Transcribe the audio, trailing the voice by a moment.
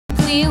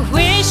We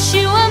wish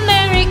you a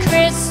Merry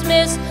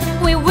Christmas.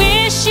 We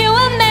wish you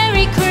a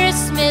Merry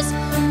Christmas.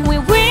 We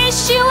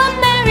wish you a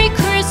Merry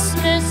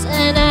Christmas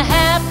and a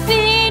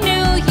Happy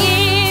New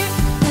Year.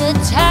 The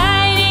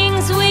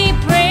tidings we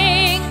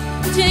bring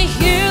to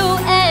you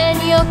and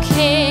your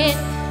kid.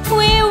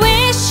 We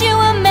wish you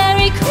a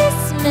Merry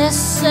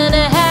Christmas and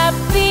a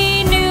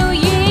Happy New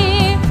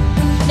Year.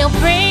 Now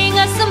bring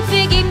us some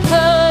figgy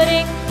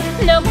pudding.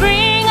 Now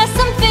bring us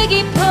some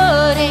figgy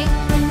pudding.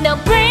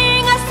 Now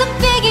bring us some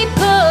figgy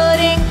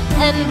pudding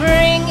and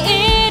bring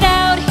it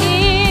out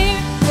here.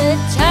 The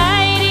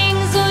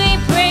tidings we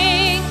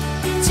bring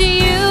to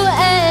you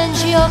and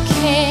your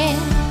kin.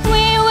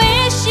 We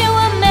wish you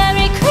a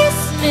Merry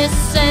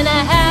Christmas and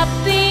a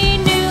Happy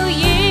New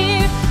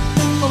Year.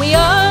 For we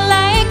all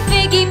like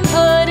figgy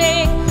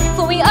pudding.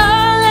 For we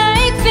all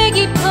like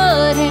figgy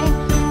pudding.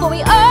 For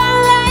we all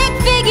like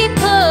figgy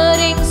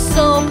pudding.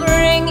 So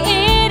bring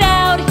it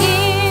out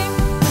here.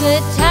 The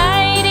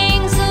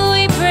tidings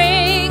we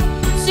bring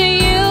to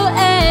you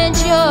and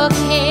your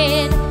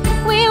kin.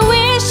 We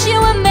wish you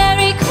a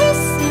Merry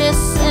Christmas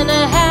and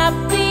a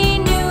Happy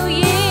New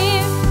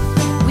Year.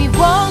 We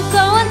won't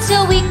go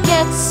until we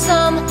get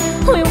some.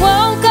 We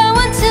won't go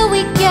until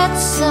we get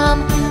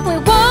some. We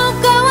won't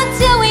go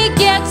until we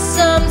get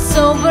some.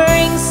 So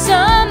bring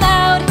some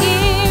out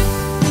here.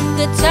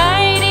 The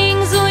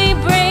tidings we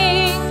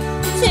bring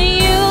to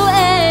you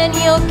and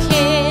your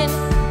kin.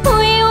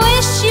 We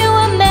wish you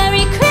a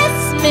Merry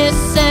Christmas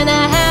and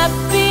a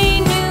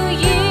Happy New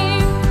Year.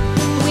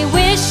 We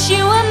wish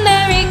you a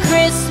Merry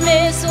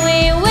Christmas.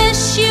 We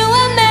wish you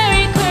a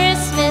Merry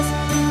Christmas.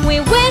 We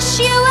wish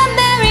you a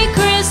Merry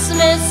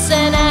Christmas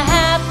and a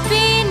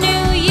Happy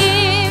New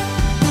Year.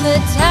 The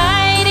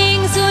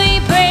tidings we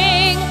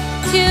bring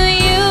to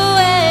you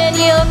and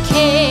your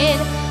kid.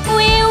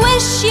 We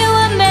wish you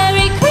a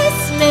Merry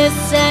Christmas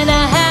and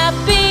a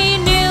Happy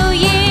New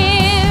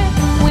Year.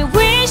 We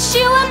wish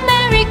you a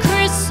Merry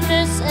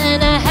Christmas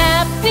and a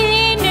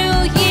Happy New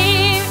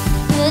Year.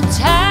 The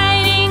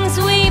tidings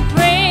we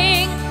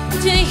bring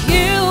to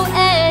you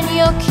and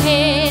your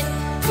kid.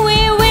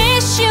 We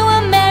wish you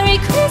a Merry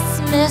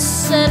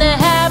Christmas and a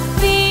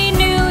Happy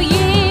New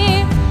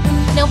Year.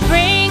 Now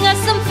bring us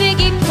some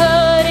figgy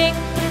pudding.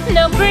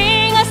 Now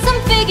bring us some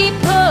figgy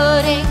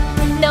pudding.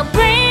 Now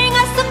bring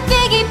us some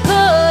figgy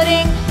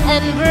pudding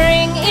and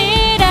bring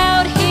it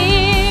out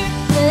here.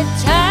 The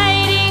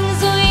tidings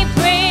we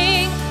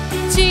bring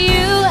to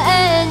you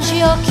and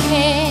your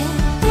kin.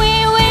 We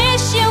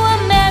wish you a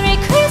Merry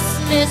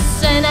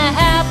Christmas and a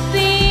Happy